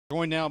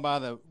Joined now by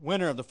the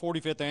winner of the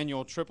 45th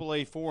annual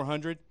AAA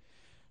 400,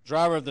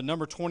 driver of the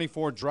number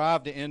 24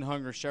 Drive to End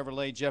Hunger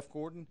Chevrolet, Jeff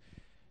Gordon.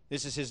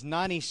 This is his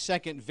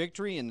 92nd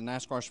victory in the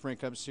NASCAR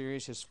Sprint Cup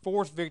Series, his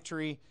 4th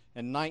victory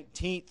and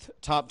 19th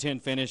top 10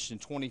 finish in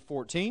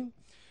 2014,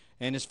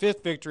 and his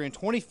 5th victory and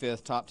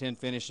 25th top 10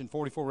 finish in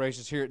 44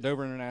 races here at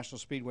Dover International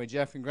Speedway.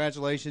 Jeff,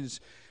 congratulations.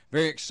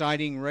 Very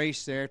exciting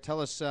race there.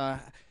 Tell us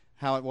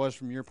how it was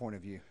from your point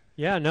of view.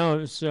 Yeah, no,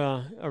 it was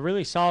a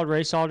really solid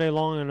race all day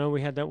long. I know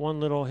we had that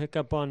one little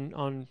hiccup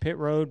on pit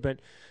road, but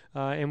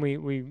and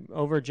we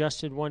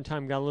over-adjusted one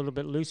time, got a little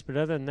bit loose. But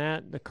other than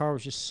that, the car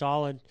was just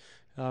solid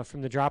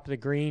from the drop of the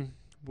green.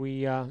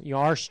 We,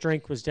 our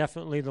strength was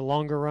definitely the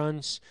longer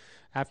runs.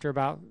 After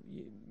about,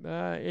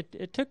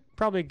 it took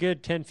probably a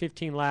good 10,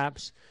 15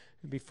 laps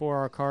before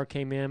our car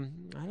came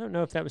in. I don't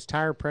know if that was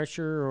tire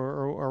pressure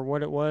or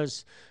what it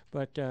was,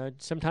 but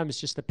sometimes it's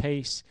just the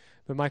pace.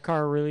 But my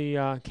car really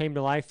came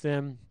to life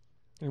then,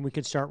 and we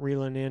could start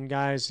reeling in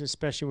guys,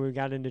 especially when we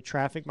got into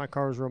traffic. My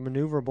car was real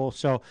maneuverable.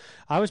 So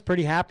I was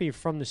pretty happy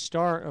from the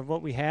start of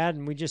what we had,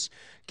 and we just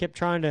kept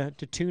trying to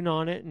tune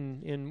on it.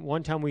 And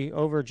one time we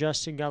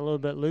over-adjusted and got a little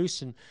bit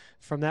loose, and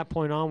from that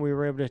point on we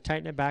were able to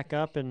tighten it back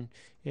up and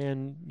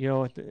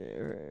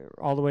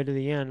all the way to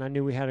the end. I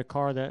knew we had a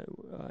car that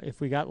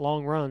if we got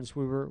long runs,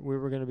 we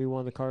were going to be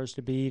one of the cars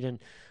to beat. And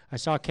I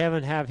saw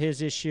Kevin have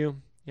his issue,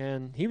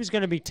 and he was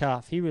going to be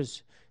tough. He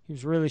was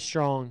really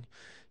strong.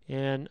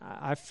 And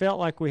I felt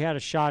like we had a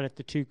shot at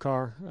the 2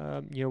 car.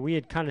 We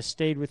had kind of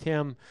stayed with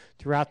him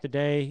throughout the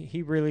day.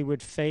 He really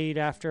would fade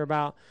after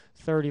about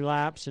 30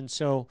 laps. And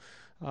so,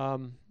 I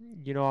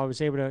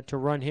was able to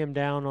run him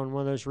down on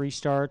one of those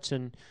restarts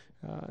and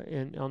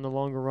on the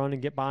longer run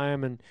and get by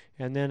him.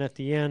 And then at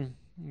the end,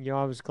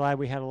 I was glad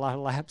we had a lot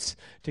of laps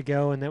to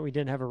go and that we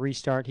didn't have a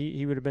restart.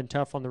 He would have been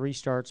tough on the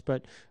restarts.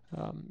 But,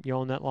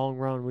 on that long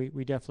run,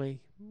 we definitely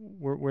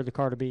were the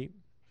car to beat.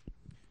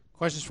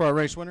 Questions for our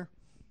race winner?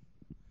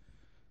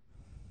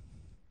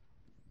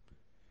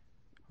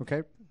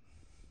 Okay.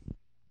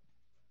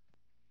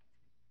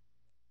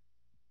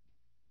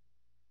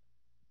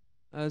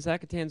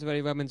 Zach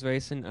Tanzvetti, Robins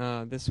Racing.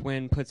 This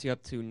win puts you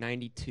up to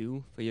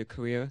 92 for your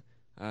career.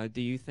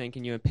 Do you think,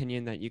 in your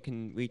opinion, that you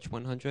can reach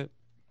 100?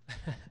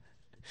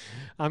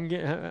 I'm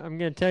going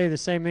to tell you the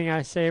same thing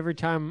I say every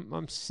time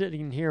I'm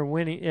sitting here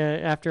winning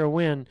after a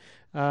win.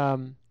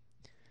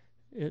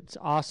 It's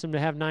awesome to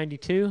have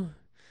 92,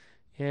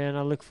 and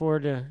I look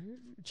forward to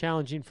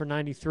challenging for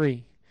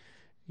 93.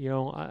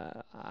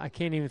 I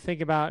can't even think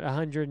about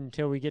 100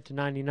 until we get to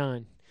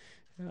 99.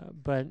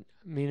 But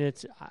I mean,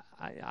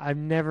 I've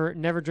never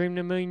dreamed in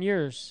a million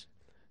years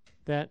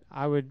that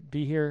I would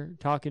be here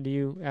talking to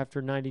you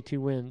after 92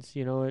 wins.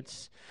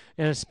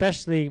 And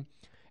especially,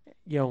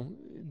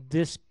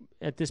 this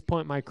at this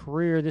point in my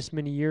career, this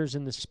many years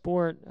in the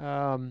sport,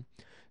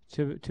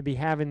 to be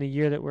having the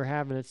year that we're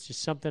having, it's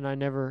just something I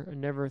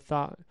never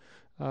thought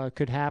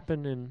could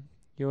happen. And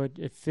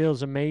it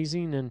feels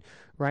amazing. And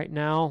right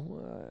now,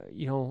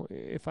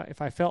 if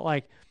I felt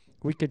like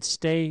we could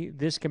stay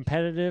this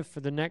competitive for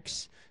the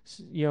next,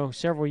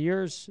 several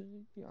years,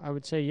 I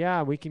would say,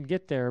 yeah, we can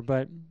get there.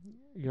 But,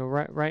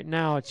 right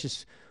now,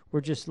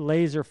 we're just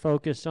laser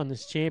focused on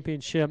this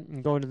championship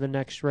and going to the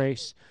next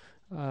race.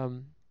 I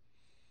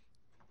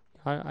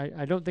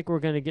don't think we're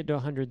going to get to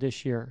 100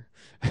 this year,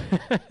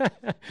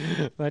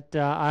 but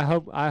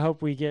I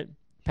hope we get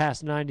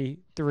past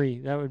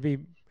 93. That would be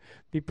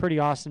pretty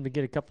awesome to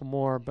get a couple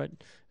more, but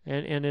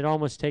and it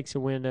almost takes a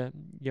win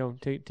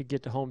to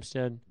get to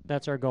Homestead.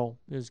 That's our goal,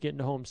 is getting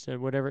to Homestead,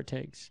 whatever it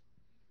takes.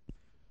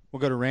 We'll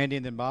go to Randy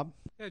and then Bob.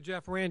 Yeah,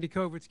 Jeff, Randy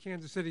Kovitz,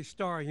 Kansas City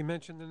Star. You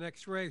mentioned the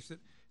next race. It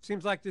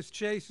seems like this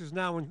chase is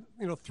now in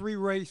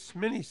 3-race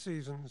mini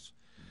seasons.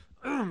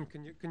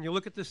 Can you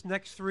look at this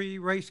next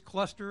 3-race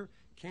cluster?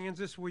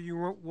 Kansas, where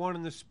you won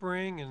in the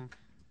spring, and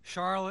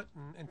Charlotte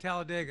and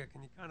Talladega.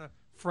 Can you kind of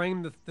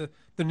frame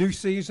the new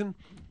season?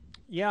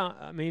 Yeah,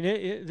 I mean,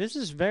 this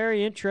is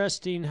very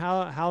interesting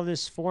how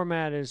this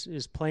format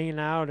is playing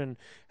out, and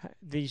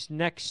these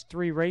next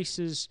 3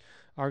 races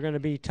are going to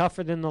be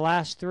tougher than the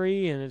last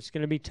 3, and it's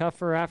going to be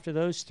tougher after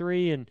those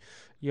 3. And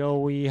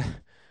we've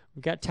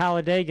got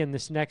Talladega in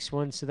this next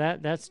one, so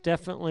that's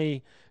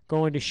definitely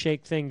going to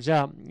shake things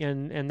up,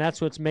 and that's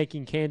what's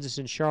making Kansas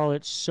and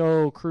Charlotte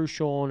so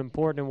crucial and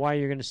important, and why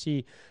you're going to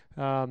see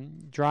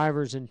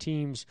drivers and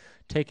teams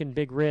taking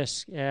big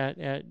risks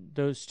at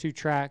those 2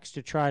 tracks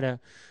to try to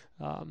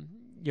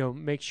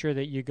make sure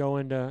that you go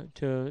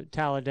into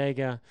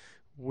Talladega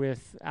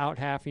without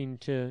having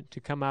to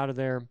come out of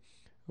there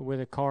with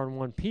a car in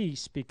one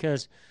piece,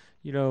 because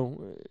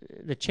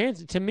the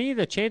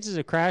chances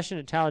of crashing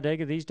at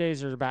Talladega these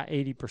days are about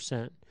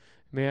 80%.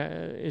 I mean,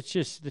 it's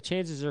just the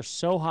chances are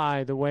so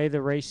high, the way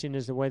the racing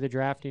is, the way the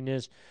drafting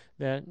is,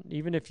 that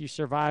even if you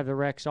survive the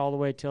wrecks all the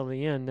way till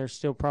the end, there's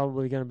still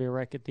probably going to be a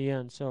wreck at the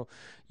end. So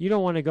you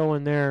don't want to go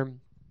in there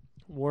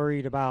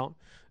worried about,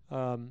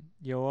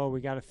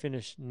 we got to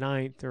finish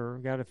 9th or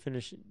got to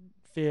finish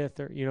 5th,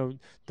 or,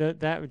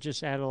 that would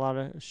just add a lot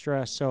of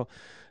stress. So,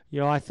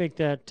 I think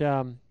that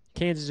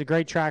Kansas is a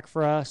great track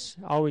for us,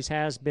 always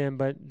has been,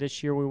 but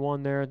this year we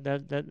won there.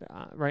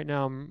 Right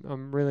now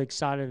I'm really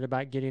excited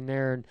about getting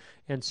there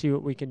and see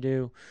what we can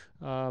do.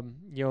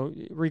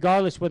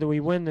 Regardless whether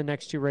we win the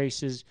next 2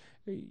 races,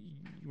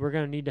 we're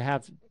going to need to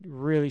have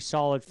really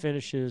solid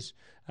finishes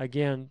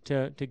again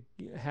to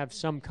have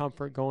some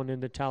comfort going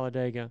into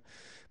Talladega.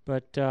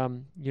 But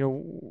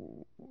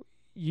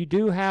you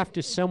do have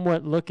to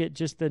somewhat look at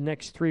just the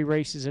next 3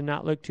 races and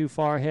not look too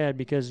far ahead,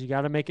 because you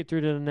got to make it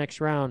through to the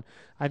next round.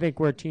 I think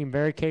we're a team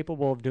very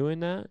capable of doing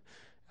that,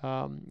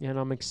 and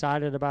I'm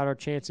excited about our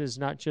chances,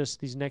 not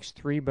just these next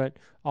 3, but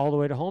all the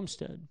way to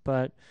Homestead.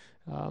 But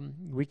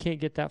we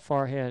can't get that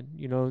far ahead.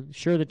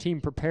 Sure, the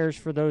team prepares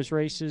for those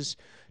races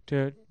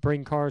to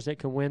bring cars that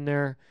can win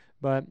there,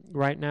 but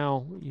right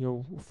now,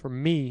 for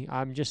me,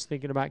 I'm just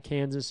thinking about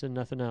Kansas and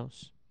nothing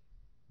else.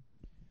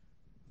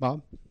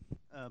 Bob?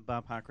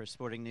 Bob Hocker,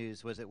 Sporting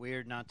News. Was it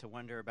weird not to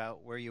wonder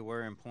about where you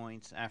were in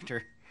points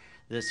after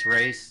this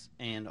race?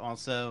 And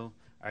also,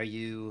 are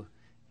you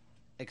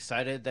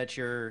excited that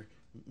you're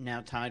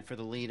now tied for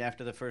the lead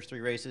after the first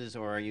 3 races,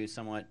 or are you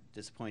somewhat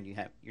disappointed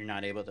you're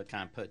not able to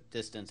kind of put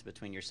distance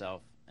between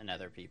yourself and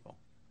other people?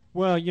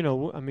 Well,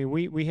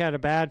 we had a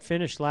bad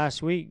finish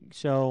last week,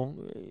 so,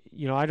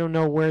 I don't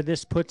know where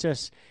this puts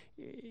us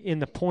in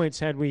the points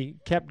had we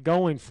kept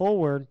going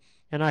forward.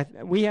 And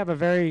we have a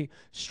very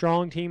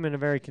strong team and a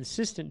very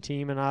consistent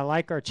team, and I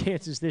like our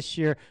chances this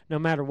year no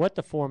matter what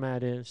the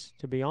format is,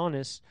 to be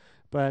honest.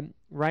 But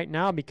right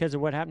now, because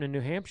of what happened in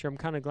New Hampshire, I'm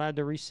kind of glad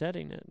they're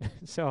resetting it.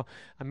 So,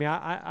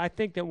 I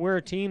think that we're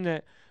a team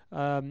that,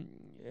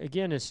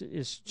 again,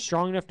 is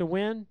strong enough to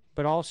win,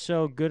 but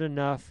also good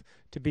enough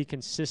to be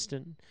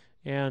consistent.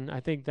 And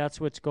I think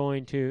that's what's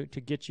going to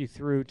get you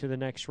through to the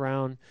next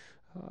round.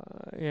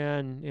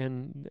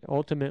 And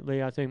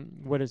ultimately, I think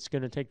what it's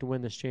going to take to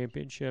win this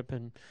championship.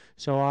 And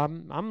so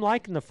I'm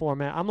liking the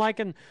format. I'm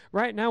liking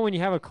right now when you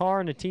have a car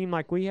and a team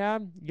like we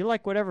have, you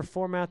like whatever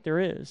format there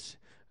is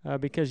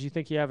because you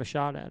think you have a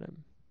shot at it.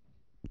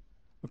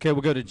 Okay,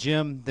 we'll go to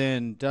Jim,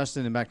 then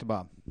Dustin, and back to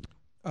Bob.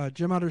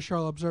 Jim out of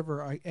Charlotte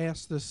Observer. I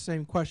asked this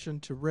same question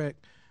to Rick.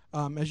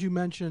 As you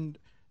mentioned,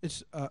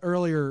 it's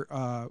earlier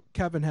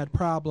Kevin had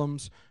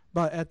problems,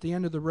 but at the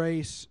end of the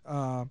race,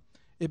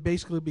 it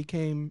basically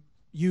became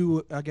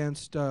you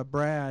against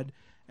Brad,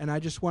 and I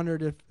just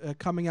wondered if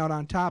coming out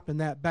on top in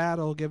that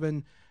battle,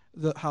 given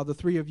how the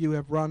 3 of you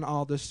have run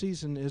all this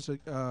season, is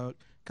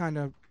kind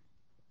of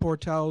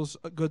foretells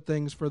good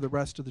things for the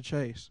rest of the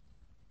chase.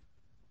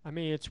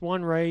 It's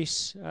one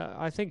race.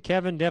 I think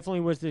Kevin definitely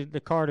was the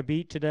car to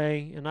beat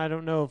today, and I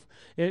don't know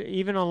if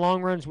even on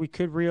long runs we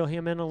could reel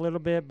him in a little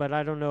bit, but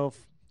I don't know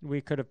if we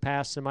could have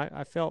passed him.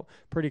 I felt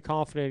pretty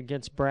confident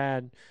against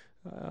Brad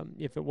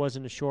if it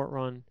wasn't a short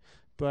run.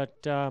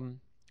 But,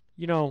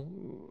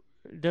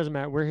 it doesn't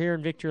matter. We're here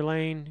in Victory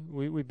Lane.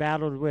 We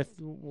battled with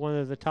one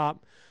of the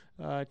top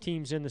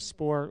teams in the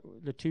sport,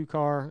 the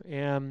 2-car,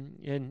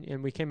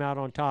 and we came out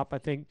on top. I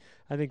think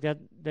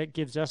that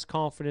gives us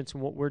confidence in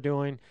what we're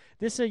doing.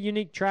 This is a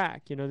unique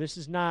track. This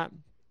is not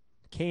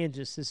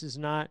Kansas. This is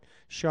not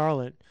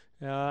Charlotte.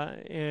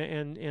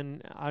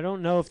 And I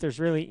don't know if there's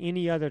really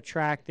any other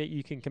track that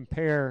you can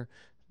compare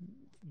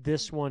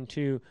this one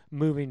to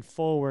moving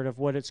forward of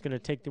what it's going to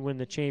take to win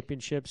the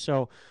championship.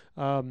 So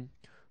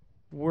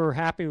we're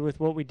happy with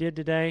what we did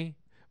today,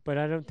 but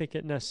I don't think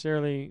it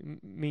necessarily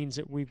means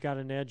that we've got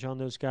an edge on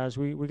those guys.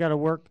 We got to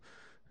work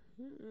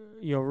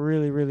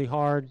really, really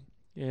hard,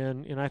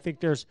 and I think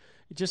there's,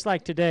 just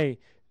like today,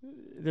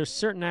 there's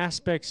certain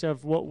aspects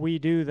of what we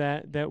do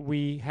that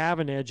we have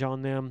an edge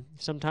on them.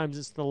 Sometimes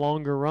it's the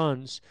longer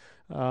runs.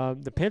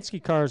 The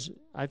Penske cars,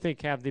 I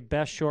think, have the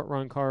best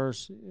short-run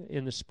cars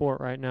in the sport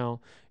right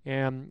now.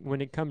 And when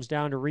it comes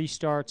down to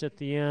restarts at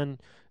the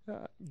end,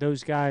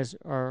 those guys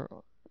are,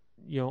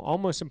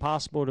 almost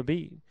impossible to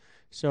beat.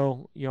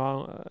 So,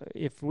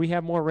 if we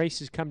have more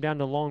races come down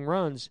to long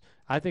runs,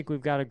 I think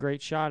we've got a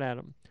great shot at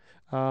them.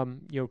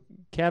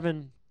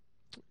 Kevin,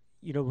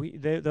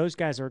 those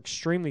guys are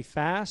extremely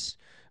fast.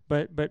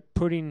 But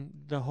putting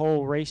the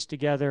whole race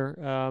together,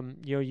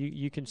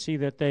 you can see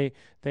that they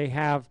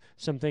have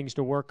some things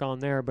to work on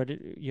there. But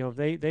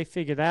they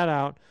figure that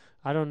out.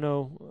 I don't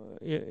know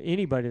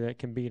anybody that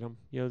can beat them.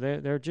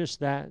 They're just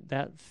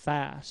that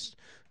fast.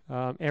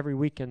 Every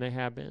weekend they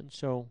have been.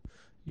 So,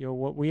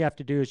 what we have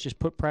to do is just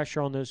put pressure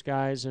on those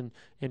guys and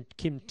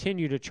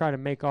continue to try to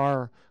make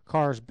our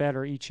cars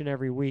better each and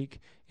every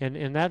week.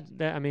 And that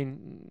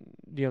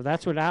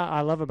that's what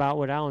I love about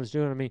what Alan's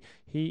doing.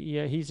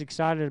 He's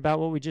excited about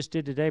what we just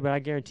did today, but I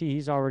guarantee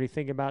he's already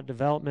thinking about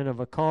development of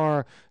a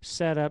car,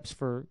 setups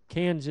for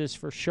Kansas,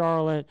 for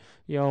Charlotte,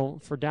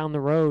 for down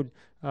the road,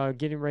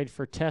 getting ready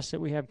for tests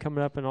that we have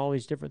coming up and all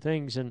these different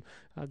things. And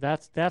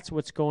that's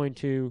what's going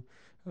to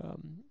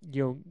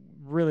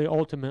really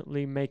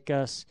ultimately make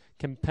us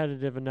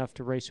competitive enough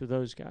to race with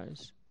those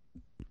guys.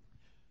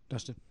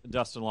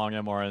 Dustin Long,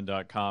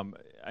 MRN.com.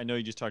 I know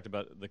you just talked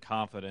about the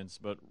confidence,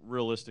 but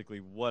realistically,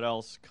 what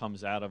else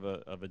comes out of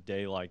a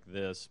day like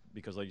this?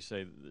 Because, like you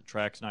say, the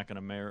track's not going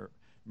to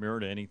mirror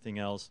to anything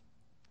else.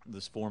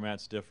 this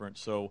format's different.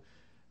 So,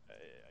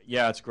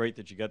 yeah, it's great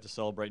that you got to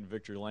celebrate in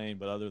victory lane,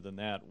 but other than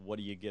that, what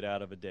do you get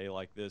out of a day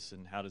like this,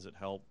 and how does it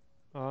help,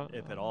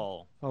 if at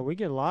all? Oh, we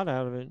get a lot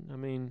out of it. I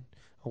mean,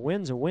 a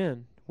win's a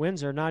win.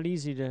 Wins are not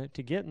easy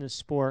to get in this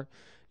sport.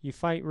 You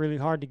fight really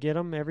hard to get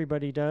them.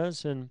 Everybody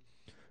does, and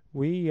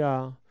we,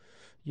 I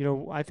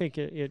think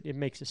it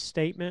makes a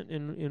statement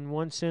in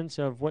one sense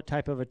of what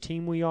type of a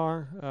team we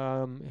are.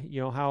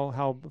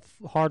 How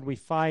hard we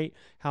fight,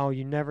 how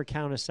you never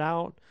count us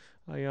out.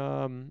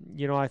 I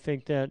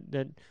think that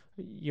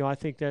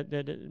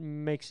it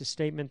makes a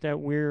statement that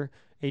we're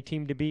a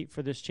team to beat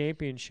for this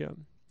championship,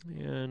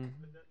 and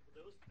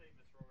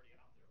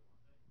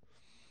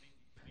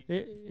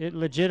it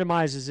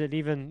legitimizes it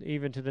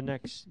even to the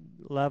next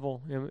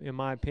level, in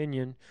my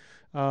opinion.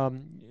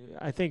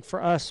 I think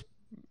for us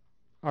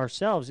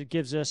ourselves, it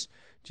gives us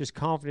just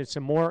confidence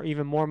and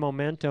even more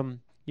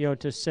momentum,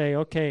 to say,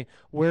 okay,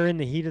 we're in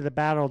the heat of the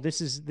battle.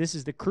 This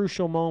is the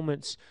crucial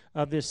moments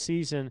of this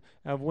season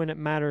of when it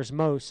matters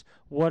most.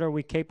 What are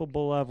we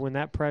capable of when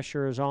that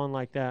pressure is on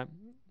like that?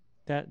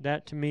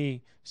 That to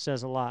me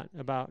says a lot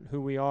about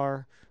who we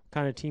are, what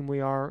kind of team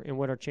we are, and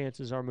what our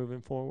chances are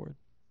moving forward.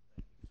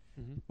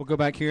 Mm-hmm. We'll go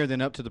back here,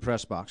 then up to the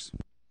press box.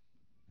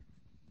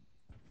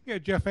 Yeah,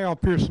 Jeff Al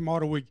Pierce from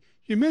Auto Week.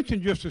 You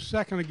mentioned just a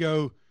second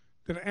ago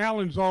that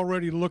Allen's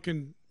already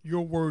looking,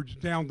 your words,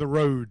 down the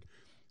road.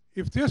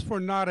 If this were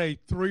not a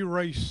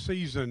 3-race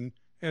season,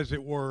 as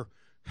it were,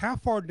 how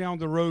far down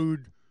the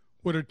road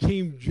would a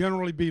team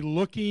generally be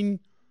looking?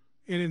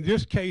 And in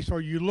this case,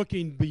 are you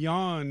looking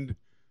beyond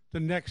the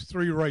next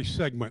 3-race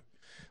segment?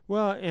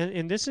 Well,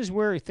 and this is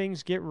where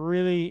things get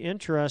really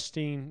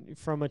interesting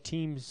from a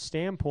team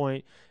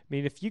standpoint. I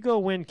mean, if you go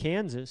win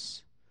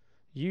Kansas,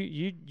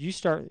 you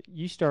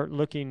start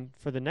looking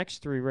for the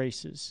next 3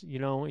 races.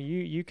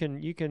 You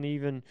can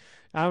even,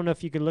 I don't know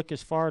if you could look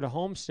as far to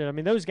Homestead. I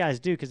mean, those guys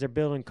do because they're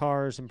building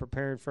cars and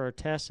preparing for our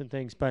tests and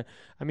things. But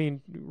I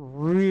mean,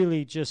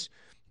 really just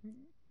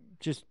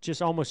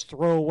almost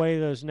throw away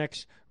those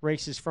next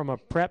races from a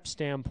prep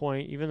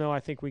standpoint, even though I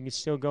think we can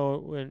still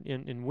go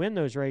and win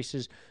those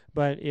races.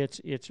 But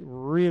it's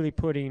really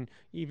putting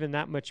even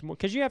that much more,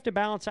 because you have to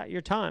balance out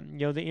your time.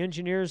 The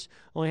engineers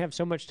only have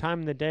so much time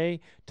in the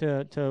day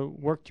to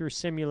work through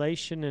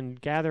simulation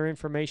and gather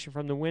information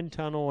from the wind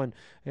tunnel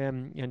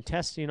and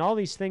testing, all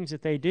these things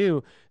that they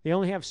do. They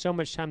only have so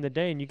much time in the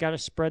day, and you got to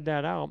spread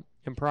that out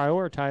and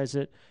prioritize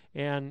it.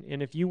 And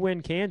if you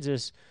win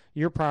Kansas,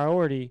 your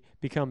priority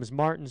becomes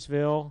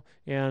Martinsville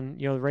and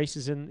the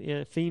races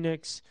in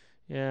Phoenix.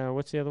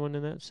 What's the other one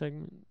in that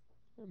segment?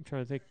 I'm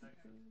trying to think.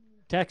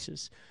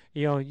 Texas.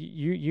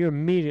 You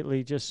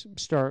immediately just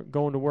start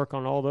going to work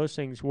on all those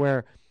things.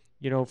 Where,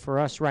 for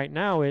us right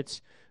now,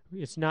 it's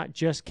not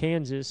just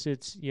Kansas.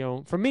 It's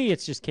for me,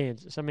 it's just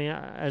Kansas. I mean,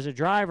 as a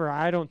driver,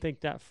 I don't think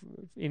that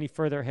any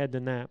further ahead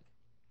than that.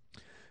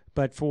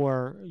 But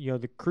for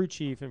the crew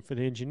chief and for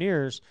the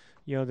engineers,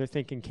 they're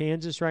thinking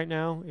Kansas right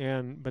now,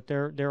 but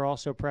they're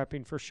also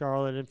prepping for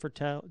Charlotte and for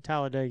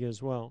Talladega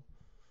as well.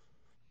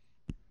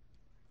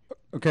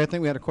 Okay, I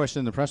think we had a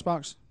question in the press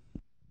box.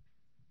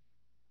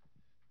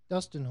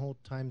 Dustin Holt,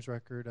 Times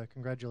record.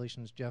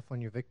 Congratulations, Jeff, on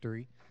your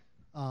victory.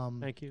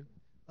 Thank you.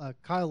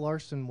 Kyle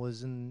Larson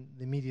was in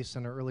the media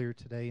center earlier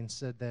today and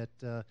said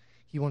that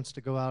he wants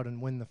to go out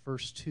and win the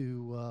first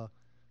 2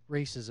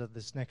 races of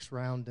this next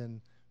round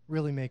and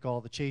really make all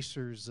the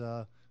chasers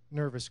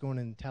nervous going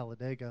into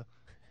Talladega.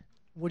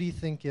 What do you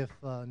think if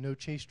no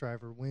chase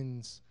driver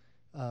wins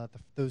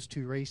those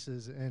 2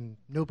 races and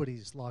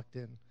nobody's locked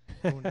in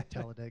going to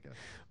Talladega?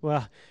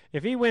 Well,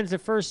 if he wins the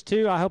first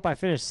 2, I hope I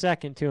finish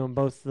second to him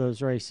both of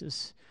those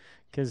races,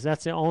 because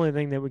that's the only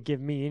thing that would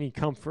give me any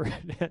comfort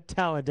at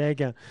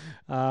Talladega.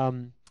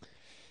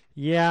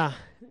 Yeah,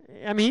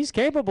 I mean, he's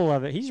capable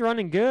of it. He's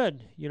running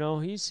good.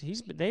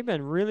 They've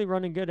been really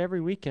running good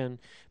every weekend.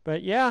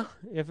 But yeah,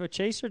 if a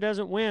chaser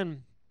doesn't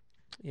win,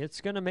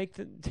 it's going to make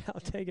the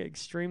Talladega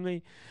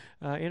extremely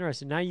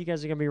interesting. Now you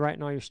guys are going to be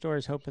writing all your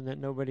stories hoping that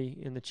nobody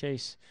in the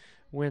chase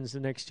wins the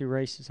next 2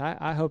 races.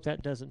 I hope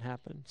that doesn't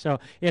happen. So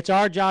it's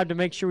our job to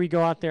make sure we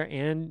go out there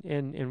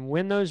and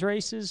win those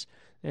races.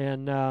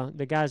 And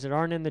the guys that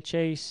aren't in the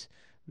chase,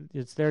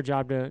 it's their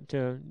job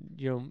to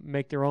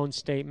make their own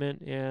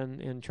statement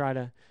and try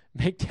to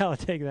make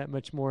Talladega that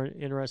much more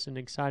interesting and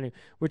exciting,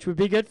 which would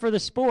be good for the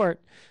sport.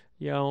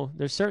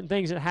 There's certain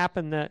things that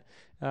happen that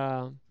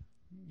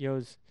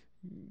is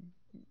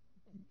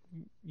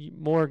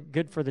more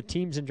good for the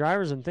teams and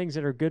drivers, and things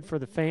that are good for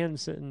the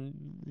fans and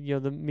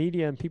the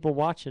media and people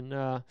watching.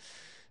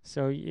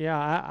 So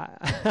yeah,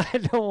 I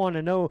don't want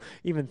to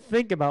even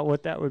think about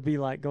what that would be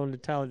like going to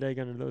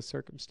Talladega under those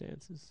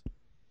circumstances.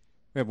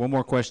 We have one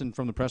more question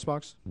from the press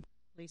box.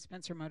 Lee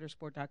Spencer,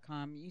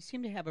 Motorsport.com. You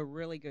seem to have a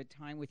really good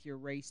time with your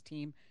race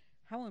team.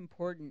 How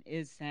important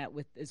is that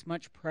with as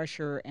much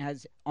pressure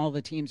as all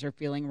the teams are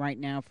feeling right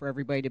now for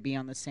everybody to be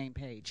on the same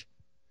page?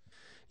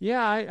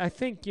 Yeah, I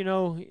think,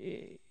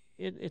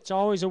 it's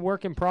always a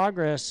work in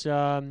progress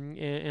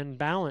and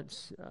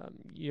balance.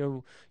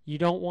 You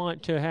don't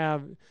want to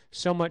have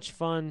so much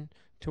fun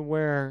to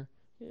where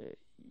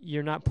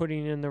you're not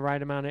putting in the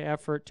right amount of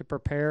effort to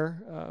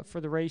prepare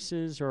for the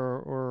races,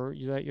 or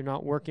that you're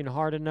not working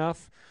hard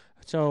enough.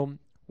 So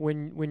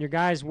when your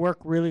guys work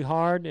really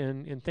hard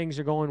and things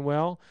are going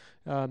well,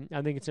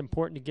 I think it's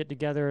important to get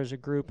together as a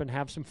group and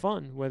have some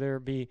fun, whether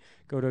it be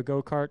go to a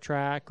go-kart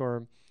track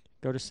or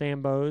go to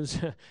Sambo's,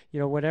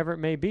 whatever it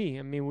may be.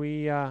 I mean,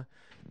 we have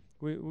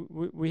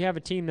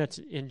a team that's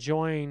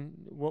enjoying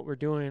what we're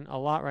doing a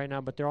lot right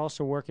now, but they're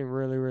also working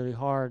really, really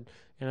hard,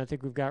 and I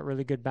think we've got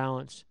really good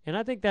balance. And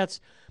I think that's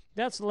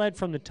led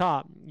from the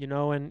top,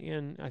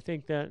 and I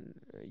think that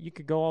you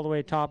could go all the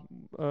way top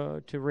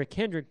to Rick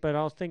Hendrick, but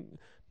I think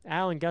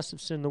Alan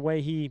Gustafson, the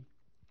way he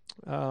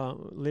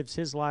lives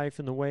his life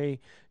and the way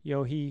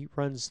he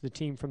runs the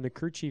team from the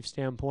crew chief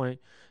standpoint,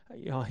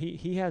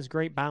 he has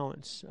great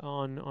balance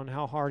on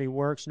how hard he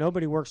works.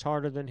 Nobody works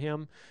harder than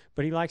him,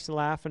 but he likes to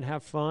laugh and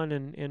have fun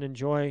and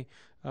enjoy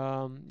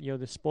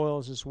the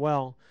spoils as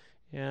well.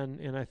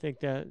 And I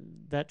think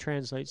that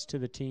translates to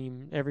the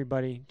team,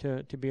 everybody,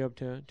 to be able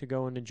to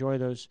go and enjoy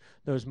those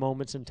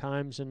moments and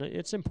times. And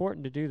it's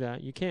important to do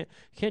that. You can't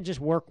just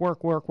work.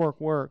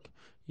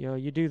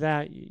 You do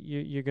that,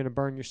 you're going to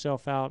burn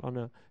yourself out on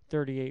a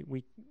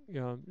 38-week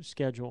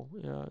schedule.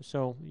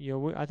 So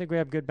I think we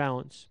have good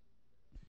balance.